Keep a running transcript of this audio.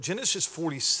Genesis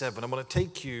 47, I'm going to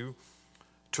take you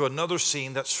to another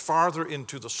scene that's farther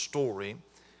into the story.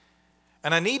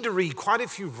 And I need to read quite a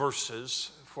few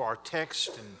verses for our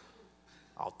text, and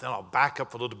then I'll back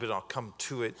up a little bit and I'll come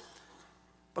to it.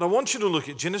 But I want you to look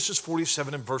at Genesis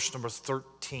 47 and verse number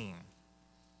 13.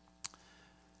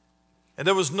 And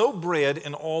there was no bread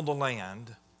in all the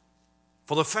land,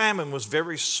 for the famine was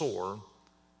very sore,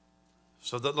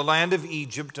 so that the land of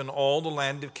Egypt and all the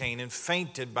land of Canaan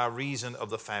fainted by reason of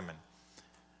the famine.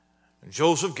 And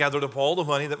Joseph gathered up all the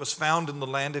money that was found in the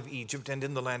land of Egypt and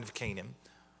in the land of Canaan,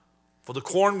 for the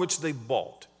corn which they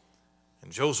bought.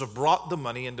 And Joseph brought the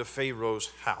money into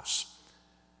Pharaoh's house.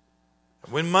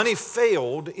 And when money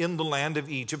failed in the land of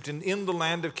Egypt and in the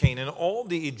land of Canaan, all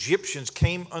the Egyptians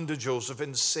came unto Joseph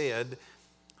and said,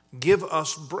 Give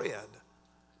us bread,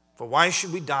 for why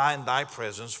should we die in thy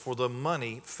presence, for the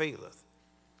money faileth?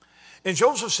 And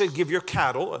Joseph said, Give your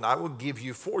cattle, and I will give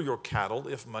you for your cattle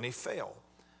if money fail.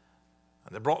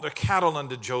 And they brought their cattle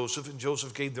unto Joseph, and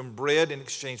Joseph gave them bread in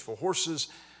exchange for horses,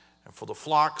 and for the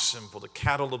flocks, and for the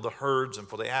cattle of the herds, and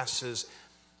for the asses.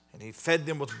 And he fed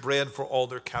them with bread for all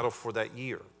their cattle for that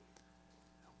year.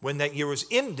 When that year was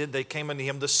ended, they came unto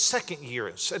him the second year,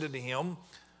 and said unto him,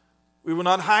 We will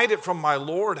not hide it from my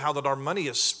Lord, how that our money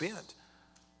is spent.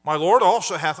 My Lord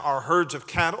also hath our herds of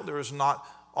cattle. There is not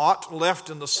aught left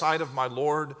in the sight of my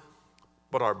Lord,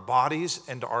 but our bodies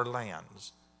and our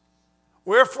lands.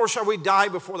 Wherefore shall we die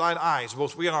before thine eyes,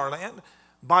 both we and our land?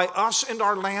 Buy us and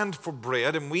our land for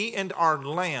bread, and we and our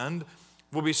land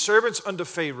will be servants unto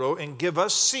Pharaoh, and give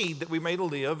us seed that we may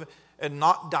live and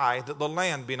not die, that the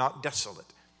land be not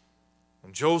desolate.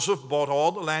 And Joseph bought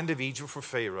all the land of Egypt for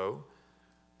Pharaoh.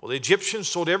 Well, the Egyptians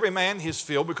sold every man his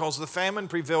field, because the famine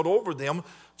prevailed over them,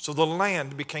 so the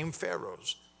land became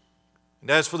Pharaoh's. And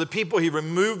as for the people, he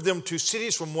removed them to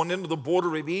cities from one end of the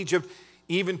border of Egypt,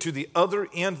 even to the other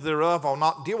end thereof. I'll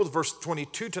not deal with verse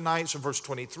 22 tonight, so verse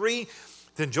 23.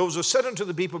 Then Joseph said unto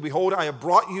the people, Behold, I have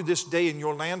brought you this day in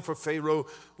your land for Pharaoh.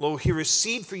 Lo, here is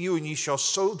seed for you, and ye shall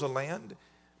sow the land.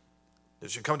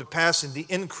 It shall come to pass in the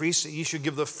increase that ye shall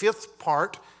give the fifth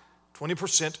part,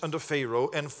 20% unto Pharaoh,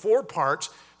 and 4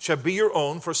 parts shall be your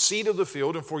own for seed of the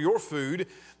field, and for your food,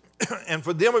 and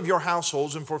for them of your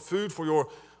households, and for food for your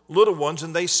little ones.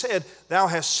 And they said, Thou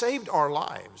hast saved our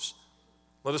lives.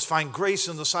 Let us find grace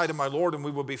in the sight of my Lord, and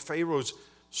we will be Pharaoh's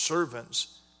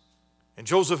servants. And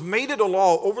Joseph made it a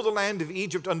law over the land of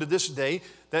Egypt unto this day,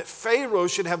 that Pharaoh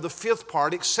should have the 5th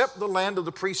part, except the land of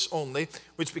the priests only,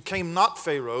 which became not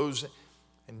Pharaoh's.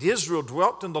 And Israel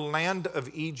dwelt in the land of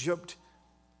Egypt,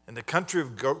 in the country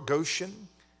of Goshen.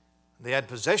 They had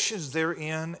possessions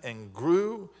therein, and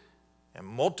grew and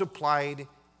multiplied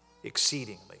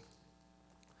exceedingly.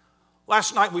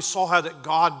 Last night we saw how that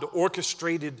God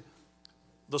orchestrated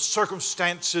the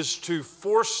circumstances to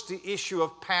force the issue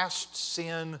of past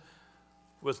sin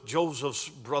with Joseph's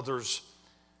brothers.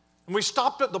 And we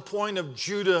stopped at the point of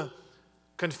Judah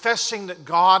confessing that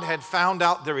God had found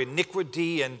out their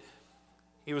iniquity, and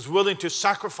he was willing to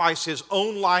sacrifice his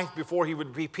own life before he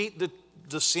would repeat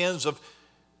the sins of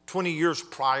 20 years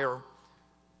prior.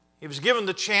 He was given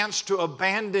the chance to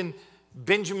abandon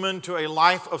Benjamin to a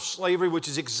life of slavery, which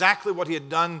is exactly what he had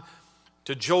done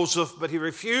to Joseph, but he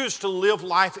refused to live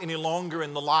life any longer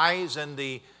in the lies and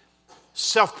the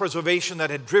self-preservation that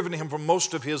had driven him for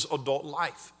most of his adult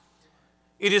life.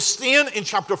 It is then in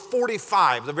chapter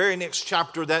 45, the very next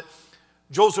chapter, that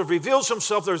Joseph reveals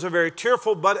himself. There's a very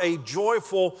tearful but a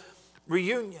joyful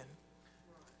reunion.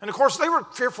 And of course, they were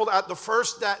fearful at the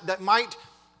first that might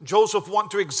Joseph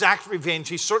want to exact revenge.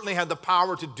 He certainly had the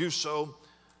power to do so.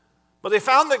 But they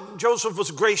found that Joseph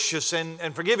was gracious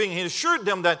and forgiving. He assured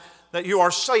them that you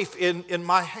are safe in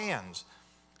my hands.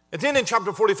 And then in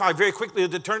chapter 45, very quickly,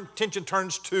 the attention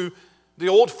turns to the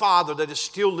old father that is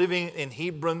still living in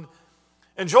Hebron.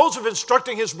 And Joseph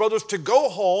instructing his brothers to go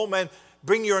home and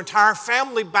bring your entire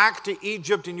family back to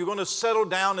Egypt, and you're going to settle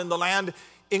down in the land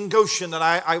in Goshen that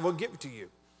I will give to you.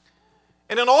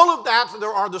 And in all of that,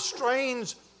 there are the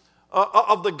strains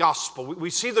of the gospel. We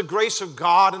see the grace of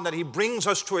God, and that he brings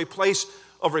us to a place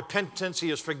of repentance.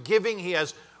 He is forgiving. He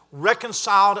has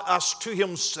reconciled us to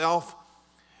himself.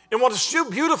 And what is so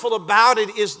beautiful about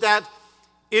it is that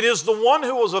it is the one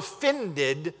who was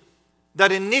offended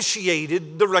that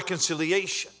initiated the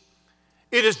reconciliation.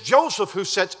 It is Joseph who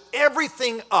sets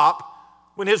everything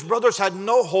up when his brothers had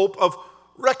no hope of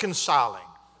reconciling.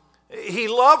 He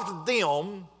loved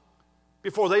them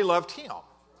before they loved him.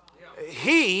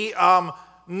 He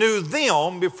knew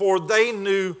them before they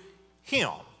knew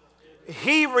him.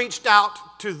 He reached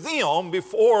out to them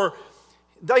before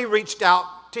they reached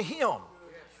out to him.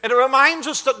 And it reminds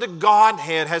us that the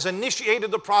Godhead has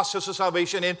initiated the process of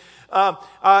salvation in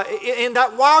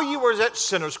that while you were yet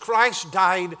sinners, Christ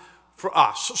died for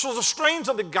us. So the strains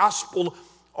of the gospel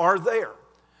are there.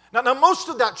 Now most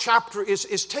of that chapter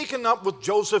is taken up with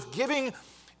Joseph giving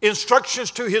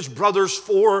instructions to his brothers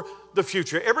for the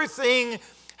future. Everything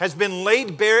has been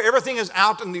laid bare. Everything is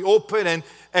out in the open.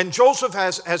 And Joseph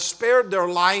has spared their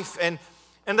life. And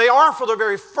they are for the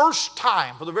very first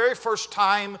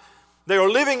time, they are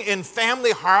living in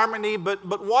family harmony.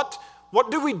 But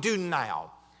what do we do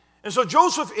now? And so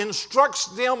Joseph instructs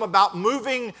them about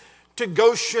moving to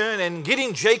Goshen and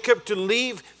getting Jacob to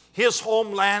leave his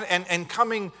homeland and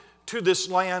coming to this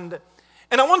land.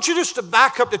 And I want you just to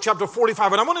back up to chapter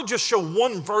 45, and I want to just show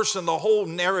one verse in the whole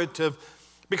narrative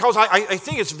because I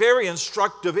think it's very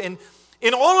instructive.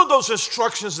 In all of those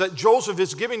instructions that Joseph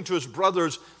is giving to his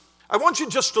brothers, I want you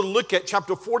just to look at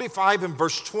chapter 45 and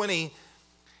verse 20.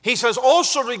 He says,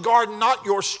 also regard not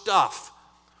your stuff,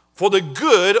 for the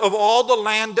good of all the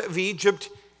land of Egypt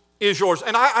is yours.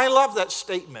 And I love that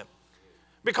statement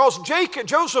because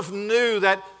Joseph knew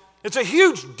that it's a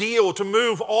huge deal to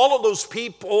move all of those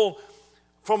people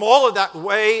from all of that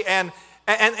way. And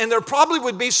there probably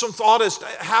would be some thought as to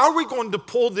how are we going to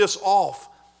pull this off?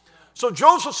 So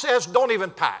Joseph says, don't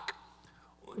even pack.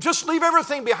 Just leave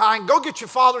everything behind. Go get your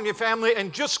father and your family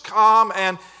and just come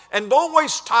and don't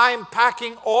waste time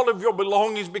packing all of your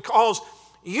belongings because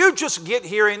you just get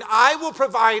here and I will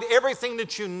provide everything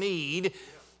that you need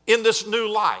in this new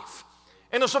life.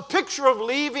 And it's a picture of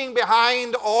leaving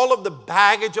behind all of the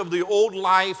baggage of the old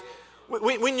life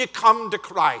when you come to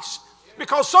Christ.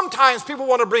 Because sometimes people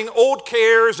want to bring old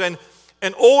cares and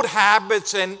old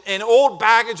habits and old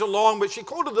baggage along. But she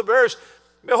quoted the verse,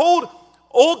 behold,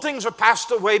 old things are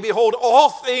passed away. Behold, all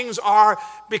things are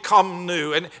become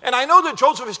new. And I know that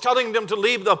Joseph is telling them to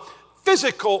leave the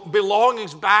physical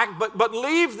belongings back, but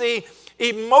leave the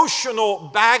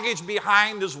emotional baggage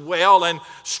behind as well and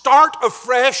start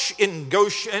afresh in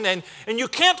Goshen. And you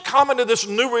can't come into this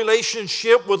new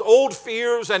relationship with old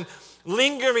fears and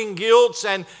lingering guilt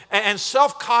and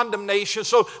self-condemnation.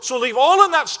 So leave all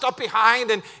of that stuff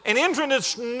behind and enter into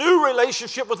this new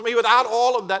relationship with me without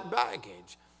all of that baggage.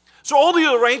 So all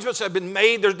the arrangements have been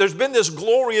made. There's been this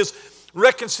glorious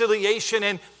reconciliation,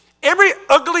 and every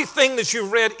ugly thing that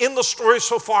you've read in the story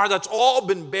so far, that's all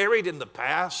been buried in the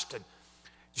past. And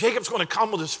Jacob's going to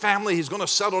come with his family. He's going to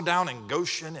settle down in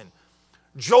Goshen. And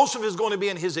Joseph is going to be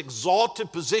in his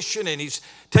exalted position, and he's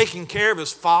taking care of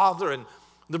his father. And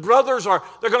the brothers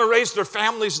they're going to raise their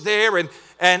families there.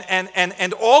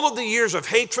 And all of the years of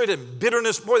hatred and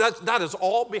bitterness, boy, that is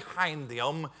all behind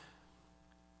them.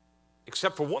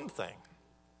 Except for one thing.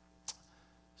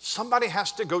 Somebody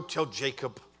has to go tell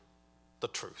Jacob the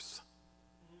truth.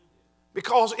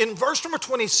 Because in verse number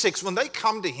 26, when they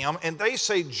come to him and they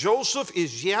say, Joseph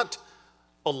is yet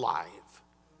alive.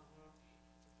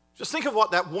 Just think of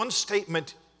what that one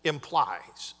statement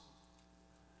implies.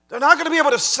 They're not going to be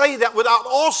able to say that without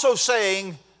also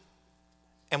saying,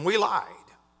 and we lied.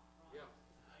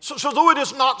 So though it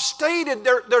is not stated,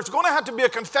 there's going to have to be a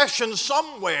confession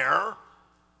somewhere.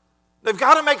 They've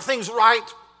got to make things right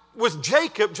with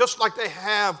Jacob just like they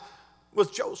have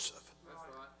with Joseph.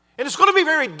 And it's going to be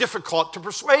very difficult to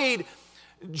persuade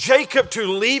Jacob to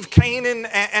leave Canaan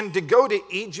and to go to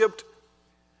Egypt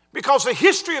because the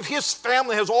history of his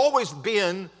family has always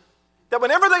been that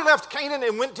whenever they left Canaan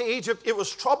and went to Egypt, it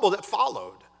was trouble that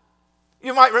followed.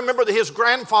 You might remember that his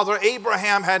grandfather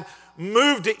Abraham had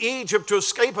moved to Egypt to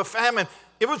escape a famine.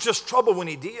 It was just trouble when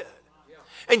he did.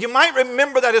 And you might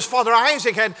remember that his father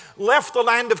Isaac had left the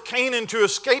land of Canaan to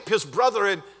escape his brother,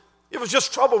 and it was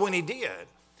just trouble when he did.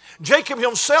 Jacob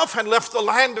himself had left the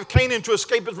land of Canaan to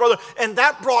escape his brother, and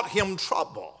that brought him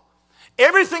trouble.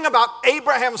 Everything about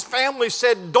Abraham's family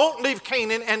said, don't leave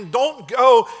Canaan and don't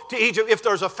go to Egypt. If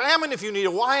there's a famine, if you need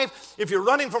a wife, if you're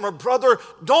running from a brother,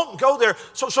 don't go there.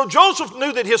 So Joseph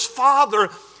knew that his father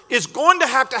is going to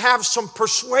have some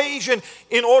persuasion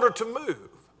in order to move.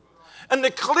 And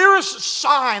the clearest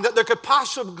sign that there could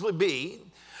possibly be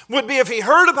would be if he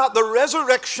heard about the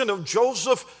resurrection of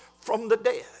Joseph from the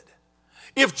dead.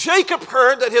 If Jacob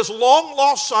heard that his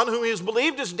long-lost son, whom he has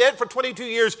believed is dead for 22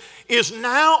 years, is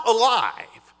now alive,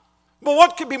 well,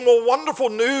 what could be more wonderful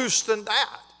news than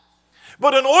that?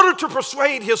 But in order to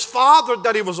persuade his father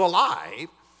that he was alive,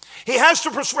 he has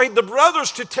to persuade the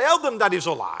brothers to tell them that he's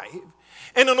alive.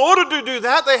 And in order to do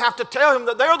that, they have to tell him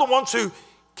that they're the ones who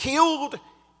killed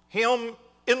him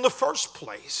in the first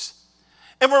place.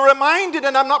 And we're reminded,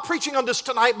 and I'm not preaching on this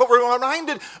tonight, but we're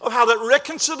reminded of how that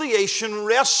reconciliation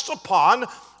rests upon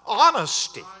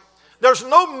honesty. There's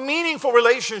no meaningful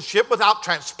relationship without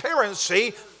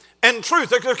transparency and truth.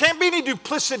 There can't be any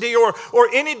duplicity or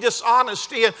any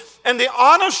dishonesty. And the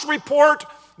honest report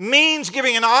means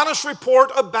giving an honest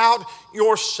report about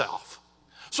yourself.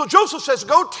 So Joseph says,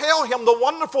 go tell him the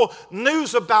wonderful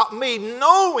news about me,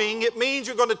 knowing it means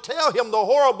you're going to tell him the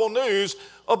horrible news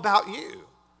about you.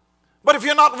 But if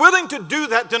you're not willing to do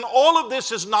that, then all of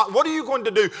this is not. What are you going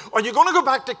to do? Are you going to go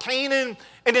back to Canaan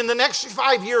and in the next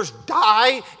 5 years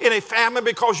die in a famine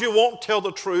because you won't tell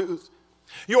the truth?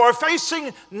 You are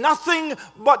facing nothing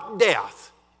but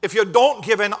death if you don't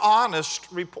give an honest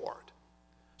report.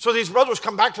 So these brothers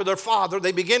come back to their father.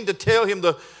 They begin to tell him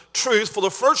the truth for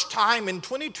the first time in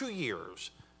 22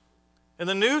 years. And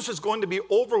the news is going to be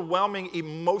overwhelming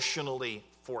emotionally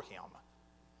for him.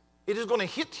 It is going to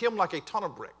hit him like a ton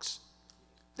of bricks.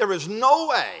 There is no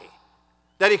way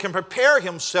that he can prepare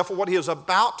himself for what he is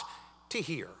about to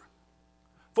hear.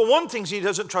 For one thing, he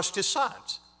doesn't trust his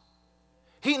sons.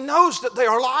 He knows that they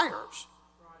are liars.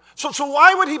 So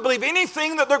why would he believe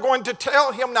anything that they're going to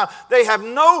tell him now? They have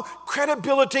no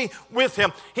credibility with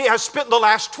him. He has spent the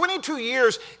last 22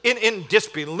 years in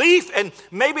disbelief and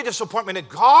maybe disappointment in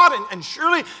God, and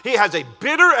surely he has a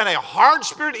bitter and a hard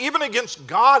spirit even against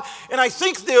God. And I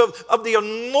think of the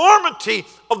enormity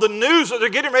of the news that they're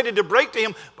getting ready to break to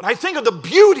him, but I think of the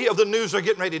beauty of the news they're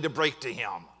getting ready to break to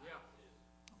him.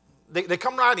 They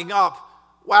come riding up,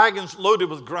 wagons loaded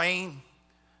with grain.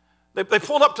 They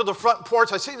pulled up to the front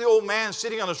porch. I see the old man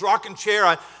sitting on his rocking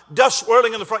chair, dust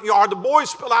swirling in the front yard. The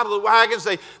boys spill out of the wagons.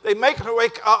 They make their way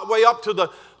up to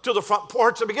the front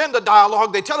porch. They begin the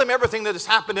dialogue. They tell him everything that has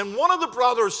happened. And one of the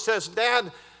brothers says,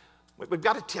 Dad, we've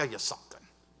got to tell you something.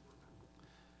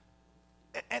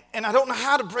 And I don't know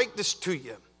how to break this to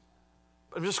you,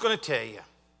 but I'm just going to tell you.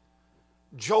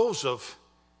 Joseph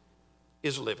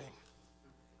is living.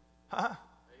 Huh?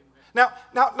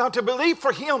 Now, to believe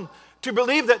for him, to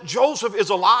believe that Joseph is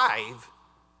alive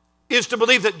is to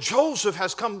believe that Joseph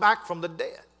has come back from the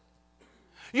dead.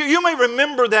 You may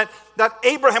remember that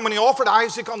Abraham, when he offered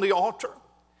Isaac on the altar,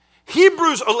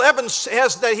 Hebrews 11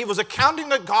 says that he was accounting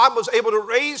that God was able to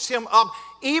raise him up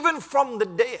even from the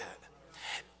dead.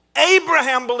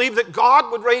 Abraham believed that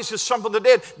God would raise his son from the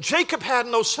dead. Jacob had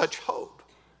no such hope.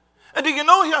 And do you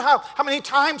know here how many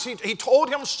times he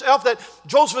told himself that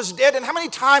Joseph is dead, and how many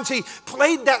times he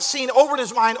played that scene over in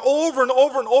his mind over and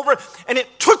over and over, and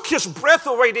it took his breath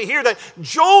away to hear that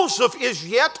Joseph is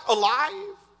yet alive?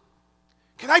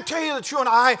 Can I tell you that you and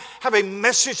I have a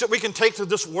message that we can take to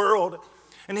this world?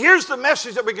 And here's the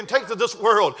message that we can take to this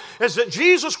world, is that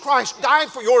Jesus Christ died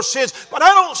for your sins, but I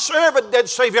don't serve a dead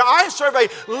Savior. I serve a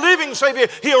living Savior.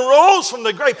 He arose from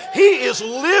the grave. He is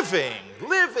living.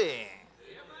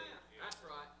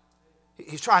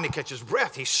 He's trying to catch his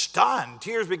breath. He's stunned.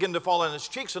 Tears begin to fall on his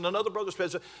cheeks. And another brother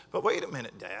says, but wait a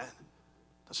minute, Dad.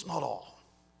 That's not all.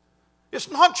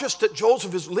 It's not just that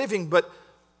Joseph is living, but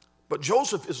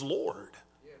Joseph is Lord.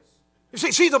 Yes.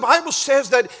 You see, the Bible says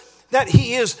that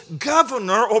he is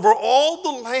governor over all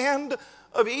the land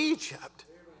of Egypt.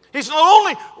 He's not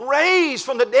only raised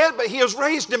from the dead, but he is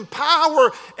raised in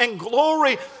power and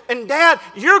glory. And Dad,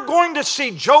 you're going to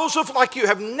see Joseph like you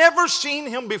have never seen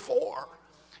him before.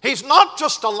 He's not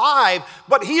just alive,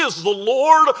 but he is the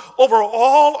Lord over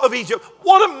all of Egypt.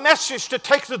 What a message to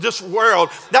take to this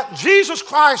world, that Jesus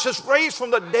Christ is raised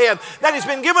from the dead, that he's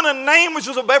been given a name which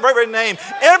is above every name.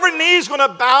 Every knee is going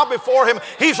to bow before him.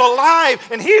 He's alive,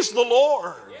 and he's the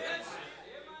Lord.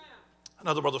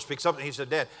 Another brother speaks up, and he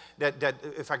said, Dad,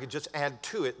 if I could just add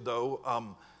to it,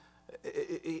 though,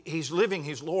 he's living,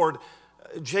 he's Lord.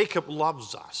 Jacob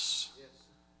loves us.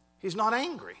 He's not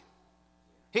angry.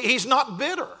 He's not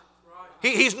bitter.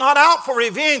 He's not out for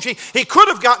revenge. He could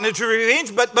have gotten into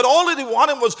revenge, but all that he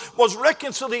wanted was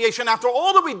reconciliation. After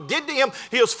all that we did to him,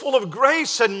 he is full of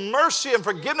grace and mercy and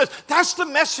forgiveness. That's the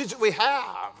message that we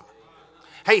have.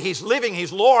 Hey, he's living.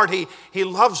 He's Lord. He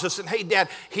loves us. And hey, Dad,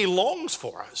 he longs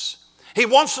for us. He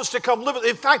wants us to come live with him.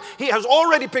 In fact, he has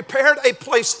already prepared a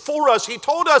place for us. He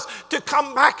told us to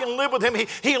come back and live with him.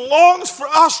 He longs for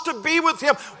us to be with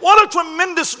him. What a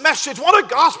tremendous message. What a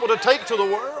gospel to take to the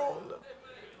world.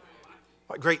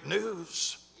 What great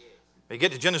news. When you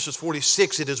get to Genesis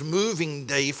 46, it is moving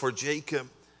day for Jacob.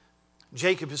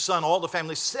 Jacob, his son, all the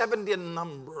family, 70 in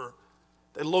number.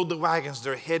 They load the wagons.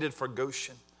 They're headed for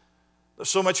Goshen. There's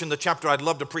so much in the chapter I'd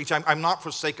love to preach. I'm not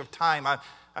for sake of time.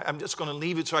 I'm just going to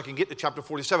leave it so I can get to chapter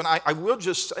 47. I will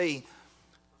just say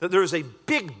that there is a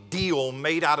big deal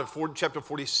made out of chapter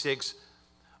 46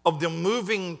 of them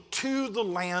moving to the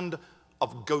land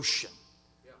of Goshen.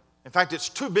 In fact, it's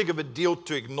too big of a deal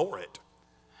to ignore it.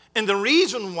 And the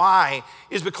reason why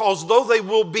is because though they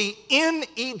will be in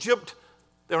Egypt,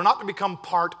 they're not to become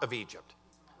part of Egypt.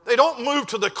 They don't move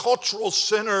to the cultural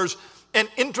centers and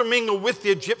intermingle with the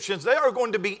Egyptians. They are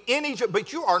going to be in Egypt,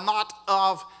 but you are not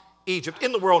of Egypt.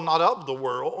 In the world, not of the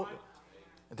world.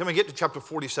 And then we get to chapter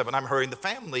 47. I'm hurrying. The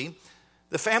family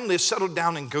is settled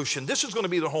down in Goshen. This is going to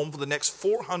be their home for the next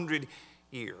 400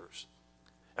 years.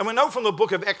 And we know from the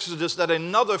book of Exodus that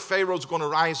another Pharaoh is going to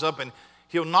rise up, and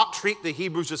he'll not treat the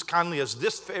Hebrews as kindly as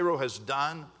this Pharaoh has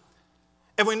done.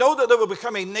 And we know that there will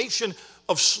become a nation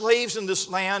of slaves in this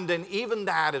land, and even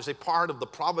that is a part of the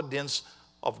providence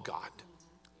of God.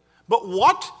 But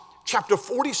what chapter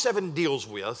 47 deals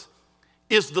with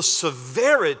is the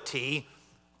severity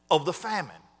of the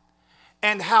famine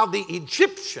and how the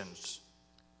Egyptians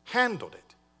handled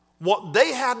it, what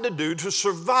they had to do to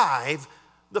survive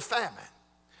the famine.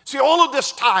 See, all of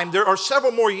this time, there are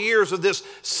several more years of this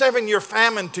 7-year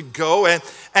famine to go,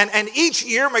 and each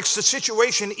year makes the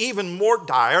situation even more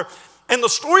dire. And the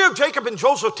story of Jacob and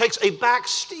Joseph takes a back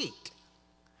seat.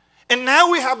 And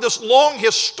now we have this long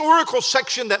historical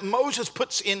section that Moses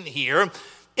puts in here.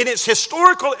 And it's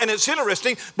historical and it's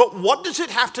interesting, but what does it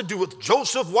have to do with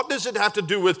Joseph? What does it have to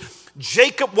do with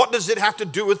Jacob? What does it have to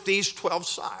do with these 12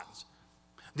 sons?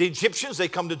 The Egyptians, they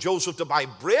come to Joseph to buy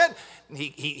bread.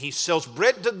 He sells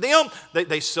bread to them.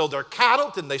 They sell their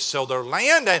cattle, then they sell their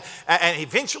land, and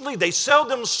eventually they sell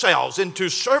themselves into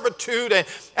servitude.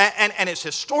 And it's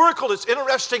historical, it's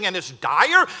interesting, and it's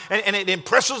dire, and it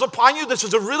impresses upon you this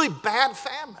is a really bad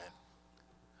famine.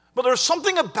 But there's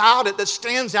something about it that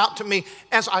stands out to me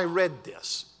as I read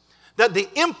this, that the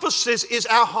emphasis is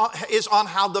on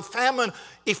how the famine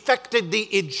affected the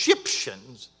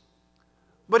Egyptians,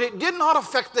 but it did not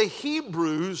affect the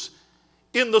Hebrews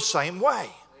in the same way.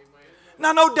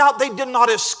 Now, no doubt they did not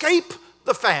escape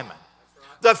the famine.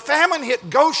 The famine hit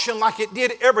Goshen like it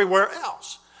did everywhere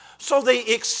else. So they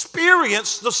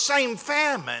experienced the same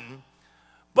famine,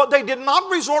 but they did not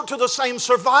resort to the same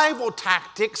survival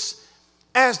tactics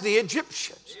as the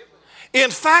Egyptians.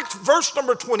 In fact, verse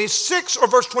number 26 or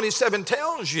verse 27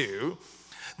 tells you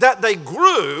that they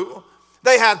grew,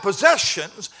 they had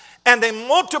possessions, and they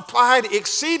multiplied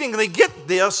exceedingly, get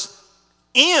this,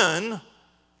 in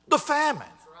the famine.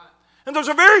 And there's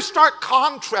a very stark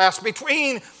contrast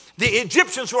between the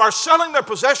Egyptians who are selling their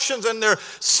possessions and they're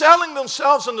selling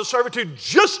themselves into servitude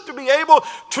just to be able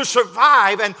to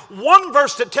survive. And one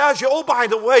verse that tells you, oh, by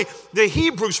the way, the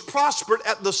Hebrews prospered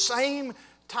at the same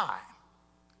time.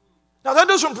 Now, that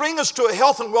doesn't bring us to a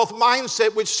health and wealth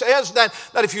mindset which says that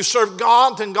if you serve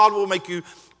God, then God will make you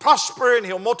prosper and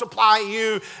He'll multiply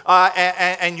you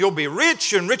and you'll be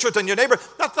rich and richer than your neighbor.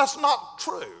 That's not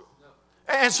true.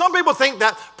 And some people think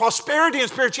that prosperity and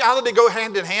spirituality go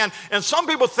hand in hand. And some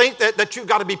people think that you've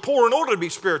got to be poor in order to be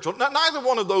spiritual. Now, neither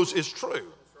one of those is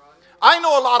true. I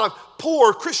know a lot of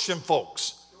poor Christian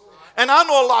folks. And I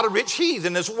know a lot of rich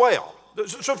heathen as well.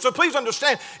 So please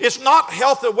understand, it's not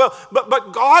health and wealth.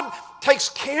 But God takes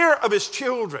care of His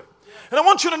children. And I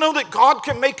want you to know that God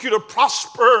can make you to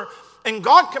prosper and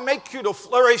God can make you to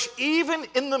flourish even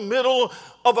in the middle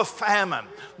of a famine.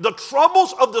 The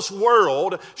troubles of this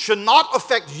world should not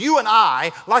affect you and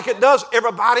I like it does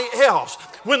everybody else.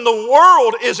 When the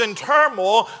world is in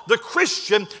turmoil, the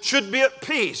Christian should be at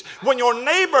peace. When your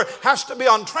neighbor has to be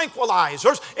on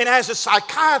tranquilizers and has a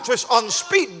psychiatrist on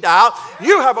speed dial,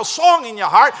 you have a song in your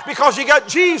heart because you got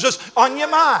Jesus on your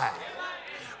mind.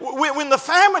 When the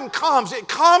famine comes, it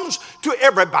comes to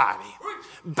everybody.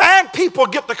 Bad people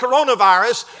get the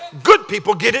coronavirus, good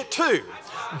people get it too.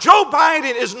 Joe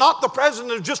Biden is not the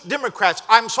president of just Democrats.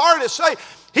 I'm sorry to say,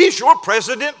 he's your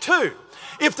president too.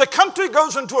 If the country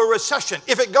goes into a recession,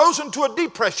 if it goes into a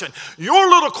depression, your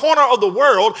little corner of the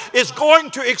world is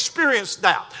going to experience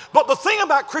that. But the thing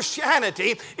about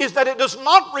Christianity is that it does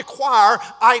not require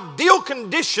ideal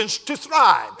conditions to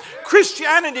thrive.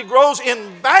 Christianity grows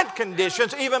in bad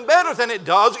conditions even better than it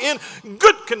does in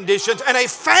good conditions. And a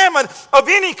famine of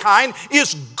any kind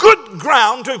is good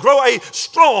ground to grow a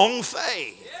strong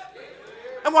faith.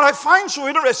 And what I find so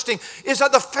interesting is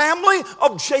that the family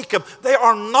of Jacob, they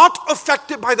are not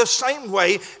affected by the same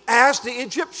way as the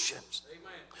Egyptians.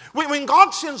 When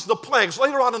God sends the plagues,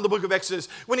 later on in the book of Exodus,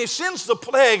 when He sends the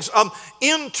plagues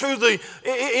into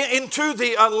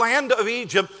the land of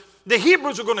Egypt, the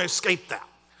Hebrews are going to escape that.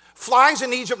 Flies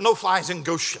in Egypt, no flies in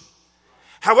Goshen.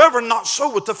 However, not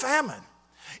so with the famine.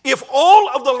 If all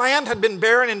of the land had been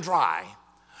barren and dry,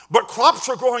 but crops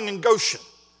were growing in Goshen,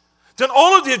 then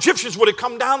all of the Egyptians would have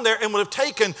come down there and would have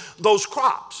taken those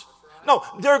crops. No,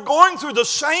 they're going through the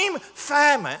same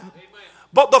famine,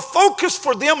 but the focus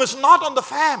for them is not on the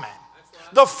famine.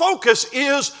 The focus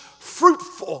is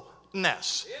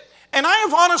fruitfulness. And I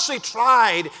have honestly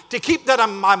tried to keep that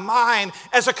in my mind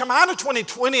as I come out of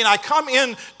 2020 and I come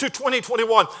into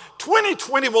 2021.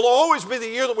 2020 will always be the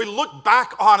year that we look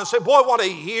back on and say, boy, what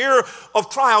a year of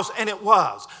trials, and it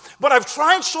was. But I've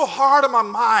tried so hard in my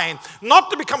mind not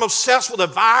to become obsessed with a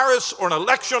virus or an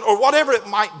election or whatever it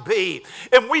might be.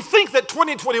 And we think that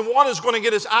 2021 is going to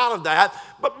get us out of that,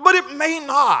 but it may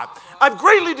not. I've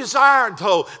greatly desired,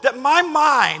 though, that my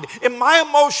mind and my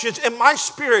emotions and my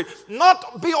spirit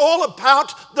not be all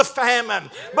about the famine,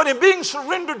 but in being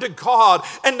surrendered to God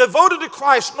and devoted to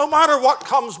Christ no matter what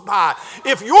comes by.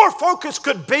 If your focus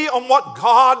could be on what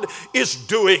God is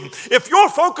doing, if your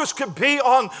focus could be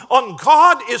on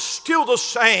God is still the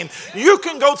same, you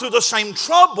can go through the same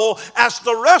trouble as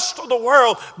the rest of the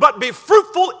world, but be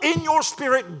fruitful in your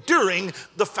spirit during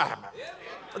the famine.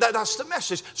 That's the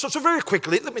message. So very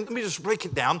quickly, let me just break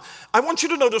it down. I want you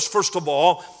to notice, first of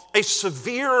all, a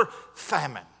severe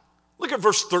famine. Look at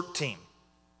verse 13.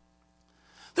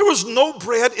 There was no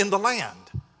bread in the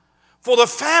land, for the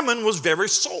famine was very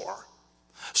sore,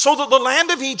 so that the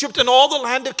land of Egypt and all the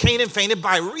land of Canaan fainted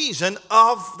by reason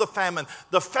of the famine.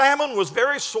 The famine was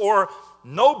very sore,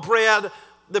 no bread,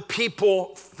 the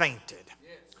people fainted.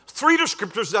 Three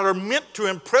descriptors that are meant to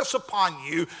impress upon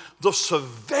you the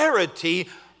severity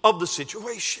of the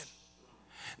situation.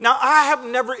 Now, I have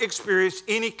never experienced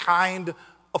any kind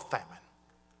of famine.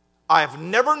 I have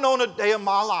never known a day of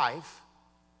my life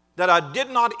that I did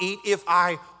not eat if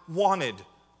I wanted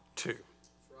to.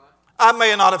 I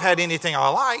may not have had anything I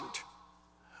liked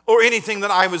or anything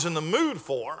that I was in the mood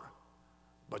for,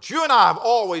 but you and I have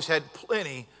always had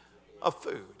plenty of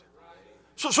food.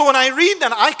 So when I read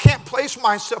that, I can't place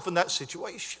myself in that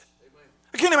situation.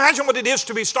 I can't imagine what it is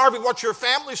to be starving, what your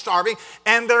family's starving,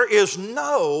 and there is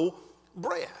no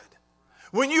bread.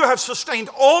 When you have sustained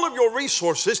all of your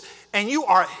resources and you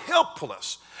are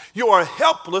helpless. You are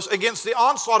helpless against the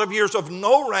onslaught of years of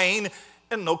no rain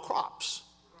and no crops.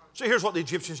 So here's what the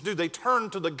Egyptians do. They turn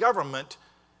to the government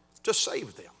to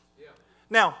save them.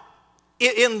 Now,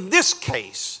 in this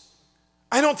case,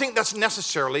 I don't think that's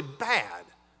necessarily bad,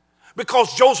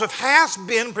 because Joseph has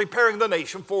been preparing the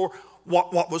nation for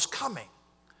what was coming.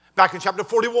 Back in chapter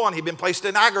 41, he'd been placed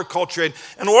in agriculture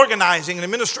and organizing and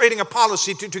administrating a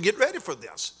policy to get ready for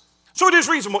this. So it is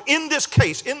reasonable in this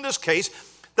case,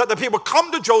 that the people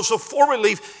come to Joseph for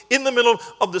relief in the middle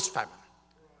of this famine.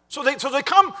 So they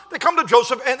come to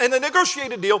Joseph and they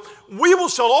negotiate a deal. We will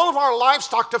sell all of our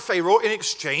livestock to Pharaoh in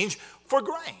exchange for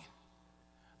grain.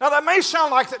 Now that may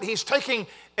sound like that he's taking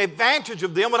advantage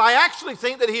of them, but I actually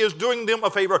think that he is doing them a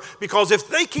favor, because if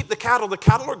they keep the cattle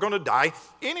are going to die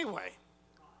anyway.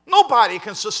 Nobody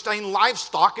can sustain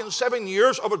livestock in 7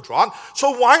 years of a drought,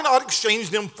 so why not exchange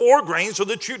them for grain so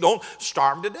that you don't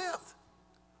starve to death?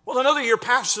 Well, another year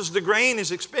passes, the grain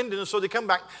is expended, and so they come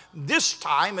back this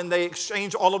time and they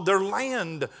exchange all of their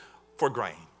land for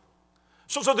grain.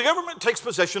 So the government takes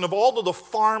possession of all of the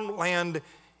farmland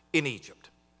in Egypt.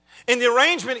 And the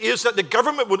arrangement is that the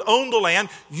government would own the land,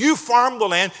 you farm the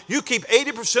land, you keep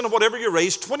 80% of whatever you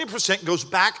raise, 20% goes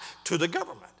back to the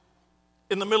government.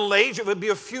 In the Middle Age, it would be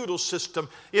a feudal system.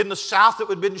 In the South, it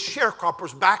would have been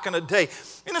sharecroppers back in the day.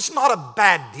 And it's not a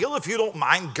bad deal if you don't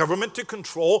mind government to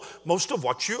control most of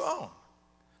what you own.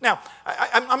 Now,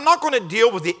 I'm not going to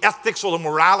deal with the ethics or the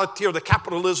morality or the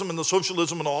capitalism and the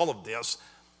socialism and all of this.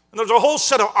 And there's a whole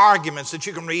set of arguments that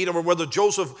you can read over whether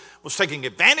Joseph was taking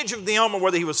advantage of them or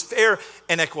whether he was fair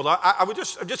and equal. I would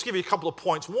just give you a couple of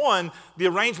points. One, the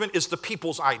arrangement is the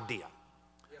people's idea.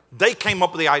 They came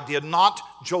up with the idea, not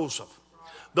Joseph.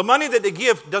 The money that they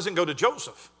give doesn't go to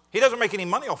Joseph. He doesn't make any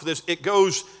money off of this. It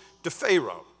goes to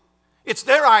Pharaoh. It's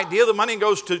their idea. The money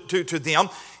goes to them.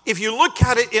 If you look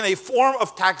at it in a form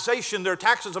of taxation, their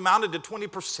taxes amounted to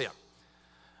 20%.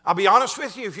 I'll be honest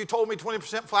with you, if you told me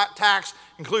 20% flat tax,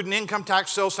 including income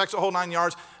tax, sales tax, the whole 9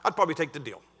 yards, I'd probably take the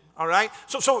deal. All right?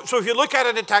 So if you look at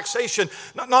it in taxation,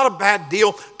 not a bad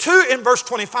deal. 2, in verse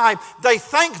 25, they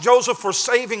thank Joseph for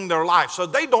saving their life. So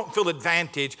they don't feel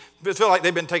advantaged. They feel like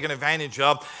they've been taken advantage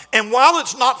of. And while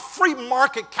it's not free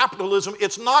market capitalism,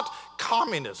 it's not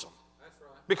communism. That's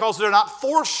right. Because they're not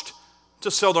forced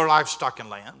to sell their livestock and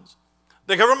lands.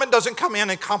 The government doesn't come in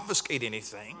and confiscate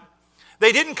anything.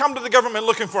 They didn't come to the government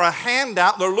looking for a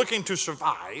handout. They're looking to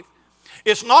survive.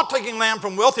 It's not taking land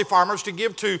from wealthy farmers to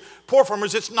give to poor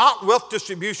farmers. It's not wealth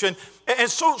distribution. And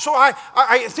so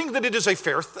I think that it is a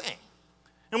fair thing.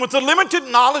 And with the limited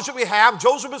knowledge that we have,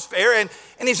 Joseph is fair, and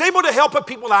he's able to help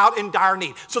people out in dire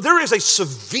need. So there is a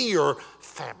severe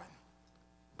famine.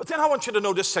 But then I want you to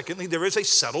notice, secondly, there is a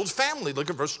settled family.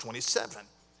 Look at verse 27.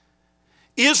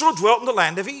 Israel dwelt in the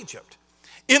land of Egypt,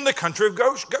 in the country of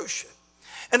Goshen.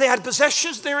 And they had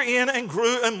possessions therein and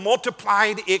grew and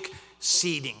multiplied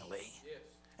exceedingly.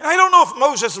 And I don't know if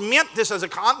Moses meant this as a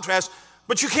contrast,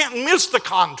 but you can't miss the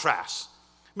contrast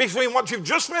between what you've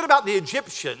just read about the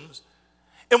Egyptians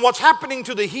and what's happening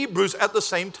to the Hebrews at the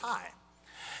same time.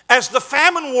 As the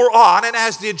famine wore on and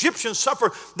as the Egyptians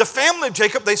suffered, the family of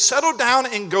Jacob, they settled down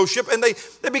in Goshen and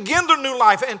they began their new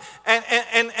life. And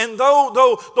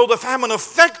though the famine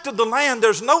affected the land,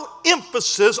 there's no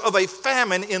emphasis of a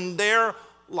famine in their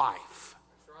life.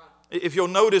 If you'll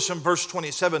notice in verse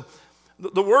 27,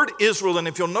 the word Israel, and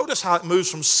if you'll notice how it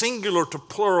moves from singular to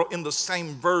plural in the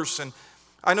same verse, and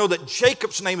I know that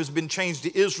Jacob's name has been changed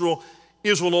to Israel.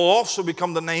 Israel will also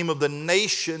become the name of the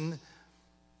nation.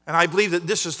 And I believe that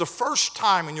this is the first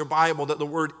time in your Bible that the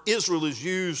word Israel is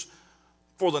used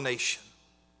for the nation.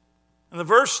 And the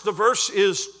verse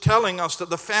is telling us that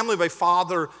the family of a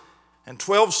father and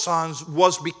 12 sons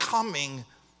was becoming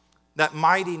that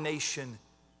mighty nation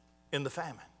in the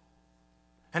famine.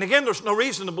 And again, there's no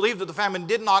reason to believe that the famine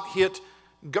did not hit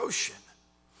Goshen.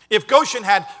 If Goshen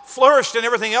had flourished and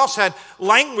everything else had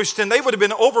languished, then they would have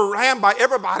been overran by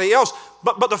everybody else.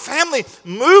 But the family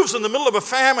moves in the middle of a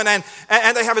famine, and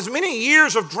they have as many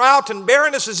years of drought and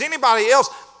barrenness as anybody else.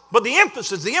 But the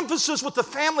emphasis with the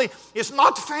family is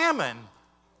not famine.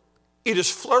 It is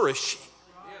flourishing.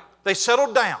 They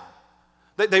settled down.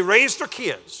 They raised their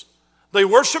kids. They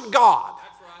worshiped God.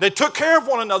 They took care of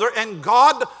one another, and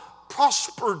God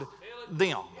prospered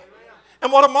them.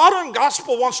 And what a modern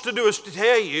gospel wants to do is to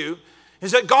tell you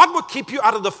is that God will keep you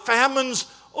out of the famines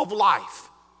of life.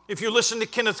 If you listen to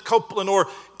Kenneth Copeland or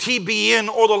TBN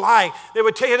or the like, they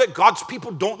would tell you that God's people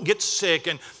don't get sick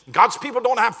and God's people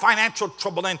don't have financial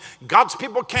trouble and God's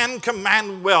people can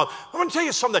command wealth. I want to tell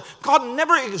you something. God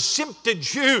never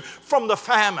exempted you from the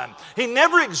famine. He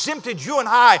never exempted you and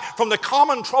I from the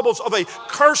common troubles of a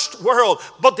cursed world.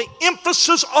 But the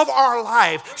emphasis of our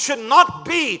life should not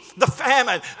be the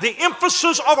famine. The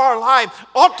emphasis of our life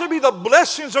ought to be the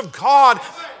blessings of God,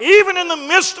 even in the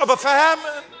midst of a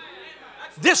famine.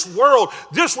 This world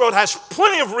has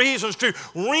plenty of reasons to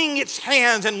wring its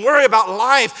hands and worry about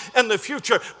life and the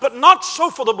future, but not so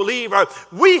for the believer.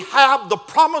 We have the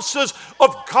promises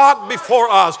of God before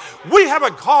us. We have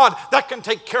a God that can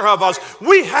take care of us.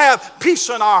 We have peace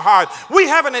in our heart. We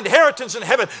have an inheritance in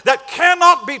heaven that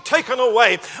cannot be taken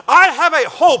away. I have a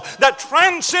hope that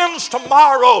transcends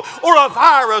tomorrow or a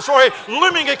virus or a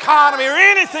looming economy or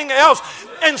anything else.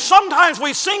 And sometimes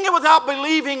we sing it without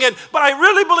believing it, but I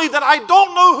really believe that I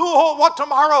don't know what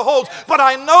tomorrow holds, but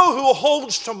I know who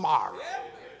holds tomorrow.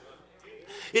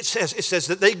 It says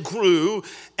that they grew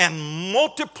and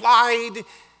multiplied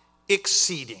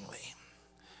exceedingly.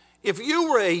 If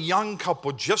you were a young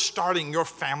couple just starting your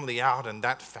family out in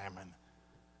that famine,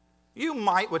 you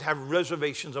would have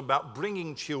reservations about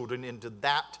bringing children into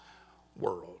that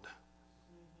world.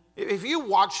 If you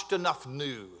watched enough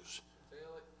news,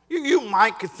 you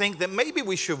might think that maybe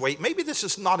we should wait. Maybe this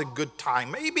is not a good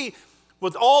time. Maybe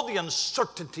with all the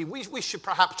uncertainty, we should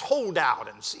perhaps hold out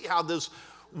and see how this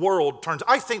world turns.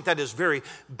 I think that is very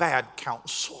bad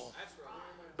counsel.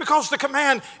 Because the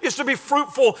command is to be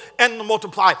fruitful and to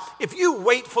multiply. If you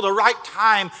wait for the right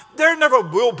time, there never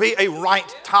will be a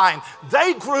right time.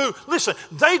 They grew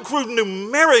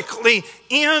numerically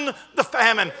in the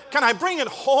famine. Can I bring it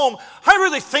home? I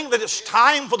really think that it's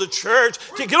time for the church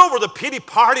to get over the pity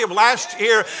party of last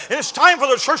year. And it's time for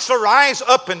the church to rise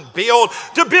up and build,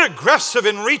 to be aggressive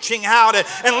in reaching out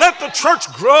and let the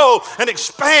church grow and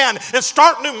expand and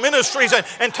start new ministries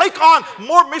and take on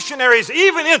more missionaries,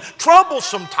 even in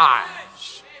troublesome times.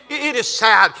 It is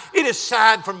sad. It is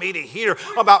sad for me to hear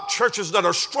about churches that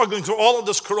are struggling through all of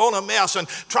this corona mess and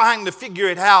trying to figure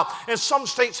it out. And some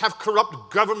states have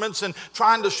corrupt governments and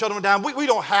trying to shut them down. We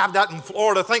don't have that in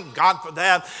Florida. Thank God for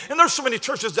that. And there's so many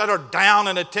churches that are down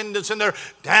in attendance and they're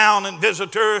down in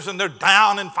visitors and they're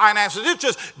down in finances. It's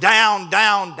just down,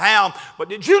 down, down. But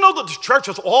did you know that the church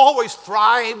has always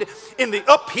thrived in the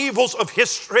upheavals of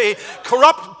history,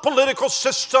 corrupt political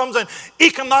systems and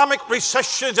economic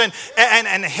recessions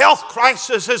and health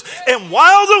crises, and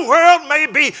while the world may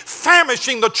be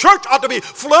famishing, the church ought to be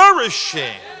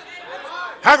flourishing.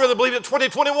 I really believe that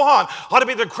 2021 ought to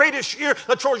be the greatest year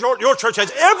that your church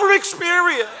has ever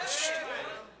experienced.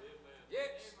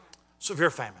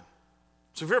 Severe famine.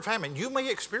 Severe famine. You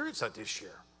may experience that this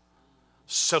year.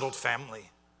 Settled family.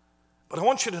 But I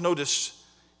want you to notice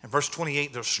in verse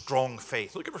 28, there's strong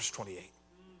faith. Look at verse 28.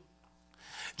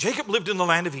 Jacob lived in the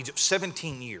land of Egypt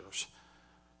 17 years.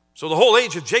 So the whole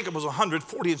age of Jacob was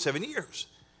 147 years.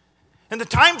 And the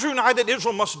time drew nigh that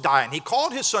Israel must die. And he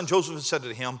called his son Joseph and said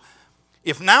to him,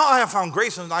 if now I have found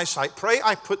grace in thy sight, pray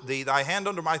I put thee, thy hand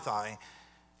under my thigh,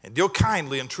 and deal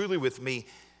kindly and truly with me.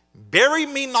 Bury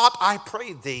me not, I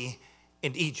pray thee,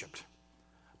 in Egypt,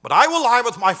 but I will lie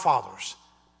with my fathers,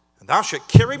 and thou shalt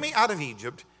carry me out of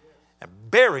Egypt and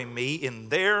bury me in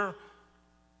their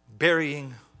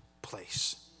burying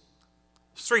place.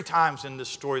 It's 3 times in this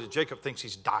story that Jacob thinks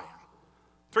he's dying.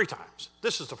 3 times.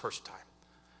 This is the first time.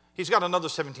 He's got another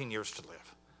 17 years to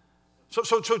live.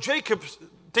 So Jacob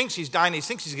thinks he's dying. He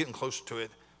thinks he's getting close to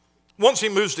it. Once he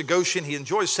moves to Goshen, he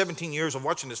enjoys 17 years of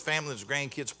watching his family and his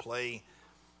grandkids play.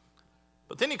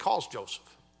 But then he calls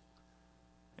Joseph.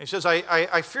 He says,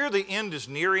 I fear the end is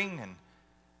nearing. And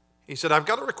he said, I've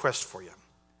got a request for you.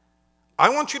 I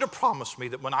want you to promise me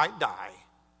that when I die,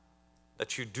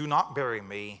 that you do not bury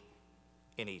me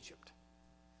in Egypt.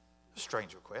 A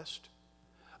strange request.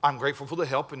 I'm grateful for the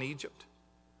help in Egypt,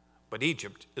 but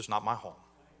Egypt is not my home.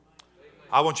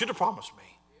 I want you to promise me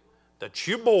that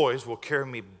you boys will carry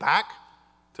me back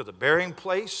to the burying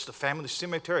place, the family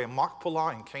cemetery in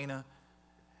Machpelah in Canaan,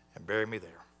 and bury me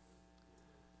there.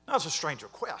 Now, it's a strange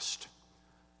request,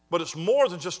 but it's more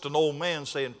than just an old man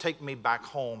saying, take me back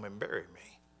home and bury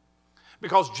me.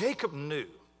 Because Jacob knew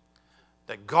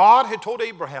that God had told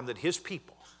Abraham that his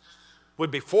people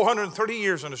would be 430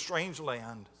 years in a strange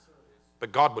land,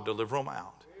 but God would deliver them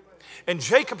out. And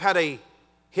Jacob had a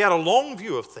long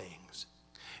view of things.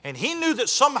 And he knew that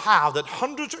somehow that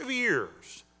hundreds of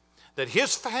years that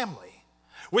his family,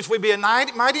 which would be a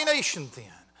mighty nation then,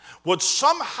 would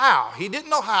somehow, he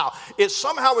didn't know how, it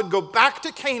somehow would go back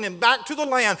to Canaan, back to the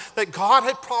land that God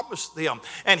had promised them.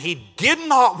 And he did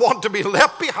not want to be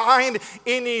left behind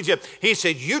in Egypt. He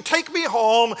said, you take me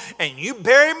home and you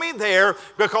bury me there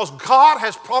because God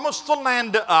has promised the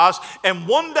land to us. And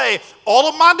one day, all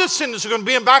of my descendants are going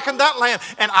to be back in that land.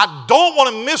 And I don't want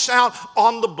to miss out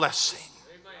on the blessing.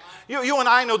 You and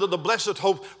I know that the blessed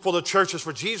hope for the church is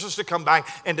for Jesus to come back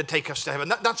and to take us to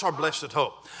heaven. That's our blessed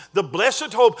hope. The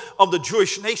blessed hope of the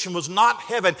Jewish nation was not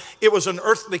heaven. It was an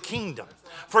earthly kingdom.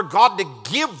 For God to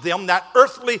give them that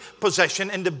earthly possession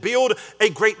and to build a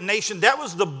great nation. That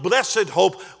was the blessed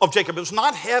hope of Jacob. It was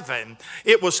not heaven.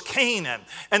 It was Canaan.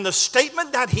 And the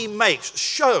statement that he makes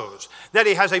shows that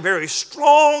he has a very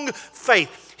strong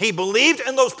faith. He believed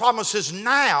in those promises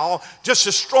now just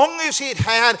as strongly as he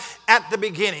had at the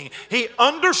beginning. He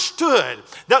understood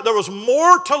that there was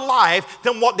more to life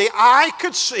than what the eye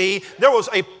could see. There was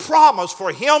a promise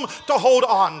for him to hold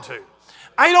on to.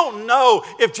 I don't know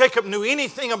if Jacob knew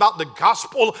anything about the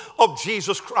gospel of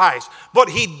Jesus Christ, but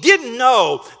he did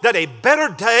know that a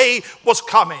better day was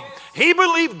coming. He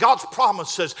believed God's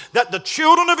promises that the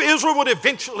children of Israel would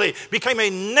eventually become a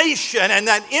nation and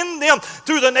that in them,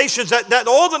 through the nations, that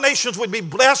all the nations would be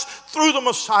blessed through the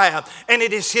Messiah. And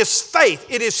it is his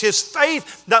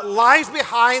faith that lies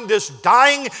behind this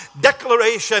dying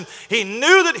declaration. He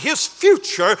knew that his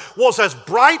future was as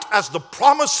bright as the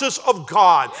promises of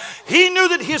God. He knew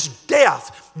that his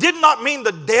death did not mean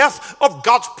the death of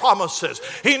God's promises.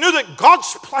 He knew that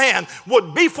God's plan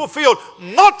would be fulfilled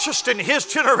not just in his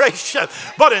generation,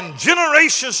 but in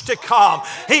generations to come.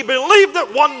 He believed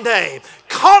that one day,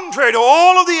 contrary to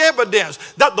all of the evidence,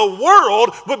 that the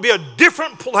world would be a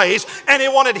different place, and he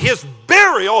wanted his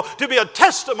burial to be a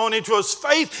testimony to his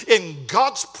faith in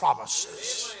God's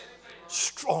promises.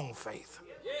 Strong faith.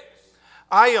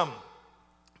 I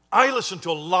listen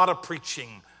to a lot of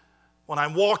preaching when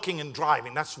I'm walking and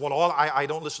driving. That's what I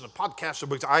don't listen to podcasts or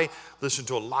books. I listen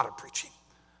to a lot of preaching.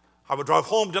 I would drive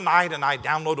home tonight and I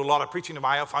download a lot of preaching to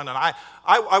my iPhone, and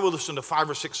I will listen to 5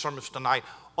 or 6 sermons tonight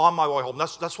on my way home.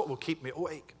 That's what will keep me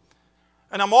awake.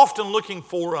 And I'm often looking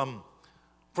for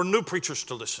new preachers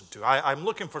to listen to. I'm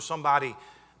looking for somebody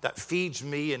that feeds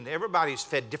me, and everybody's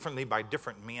fed differently by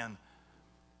different men.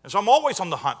 And so I'm always on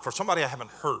the hunt for somebody I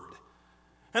haven't heard.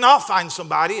 And I'll find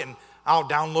somebody and I'll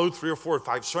download 3 or 4 or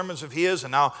 5 sermons of his,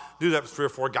 and I'll do that with 3 or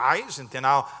 4 guys, and then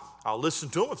I'll listen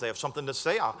to them. If they have something to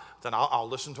say, then I'll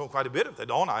listen to them quite a bit. If they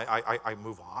don't, I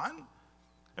move on.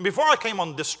 And before I came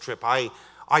on this trip, I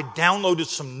downloaded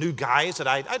some new guys that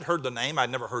I'd heard the name. I'd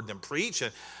never heard them preach,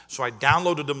 and so I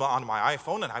downloaded them on my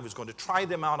iPhone, and I was going to try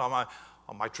them out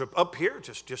on my trip up here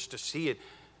just to see it.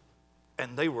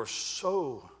 And they were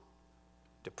so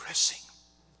depressing.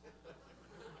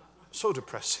 So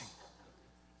depressing.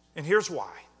 And here's why.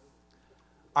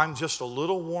 I'm just a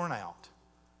little worn out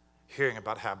hearing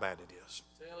about how bad it is.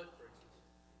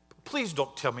 Please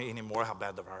don't tell me anymore how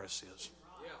bad the virus is.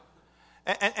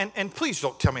 And please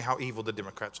don't tell me how evil the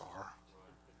Democrats are.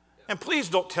 And please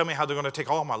don't tell me how they're going to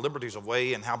take all my liberties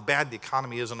away and how bad the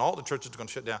economy is and all the churches are going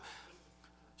to shut down.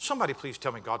 Somebody please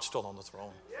tell me God's still on the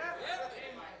throne.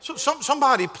 So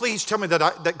somebody please tell me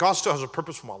that God still has a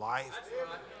purpose for my life.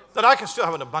 that I can still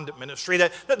have an abundant ministry,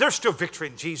 that there's still victory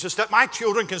in Jesus, that my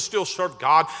children can still serve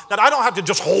God, that I don't have to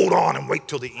just hold on and wait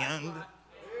till the end.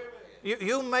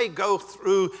 You may go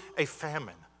through a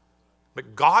famine,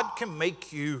 but God can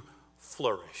make you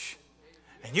flourish.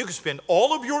 And you can spend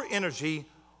all of your energy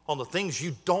on the things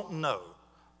you don't know,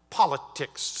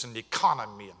 politics and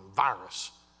economy and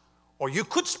virus. Or you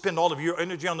could spend all of your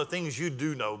energy on the things you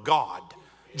do know, God,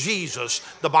 Jesus,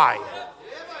 the Bible.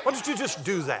 Why don't you just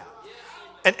do that?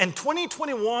 And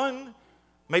 2021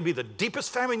 may be the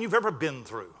deepest famine you've ever been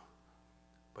through,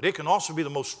 but it can also be the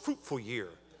most fruitful year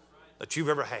that you've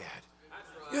ever had.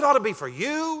 It ought to be for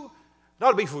you. It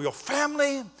ought to be for your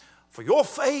family, for your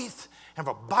faith, and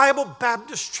for Bible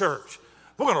Baptist Church.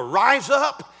 We're going to rise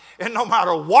up, and no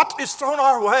matter what is thrown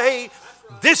our way,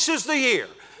 this is the year.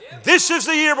 This is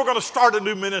the year we're going to start a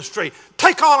new ministry,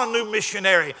 take on a new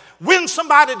missionary, win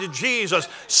somebody to Jesus,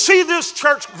 see this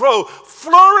church grow,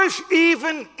 flourish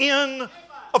even in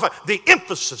the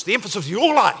emphasis of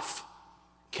your life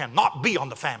cannot be on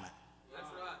the famine.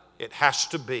 It has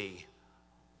to be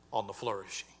on the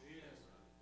flourishing.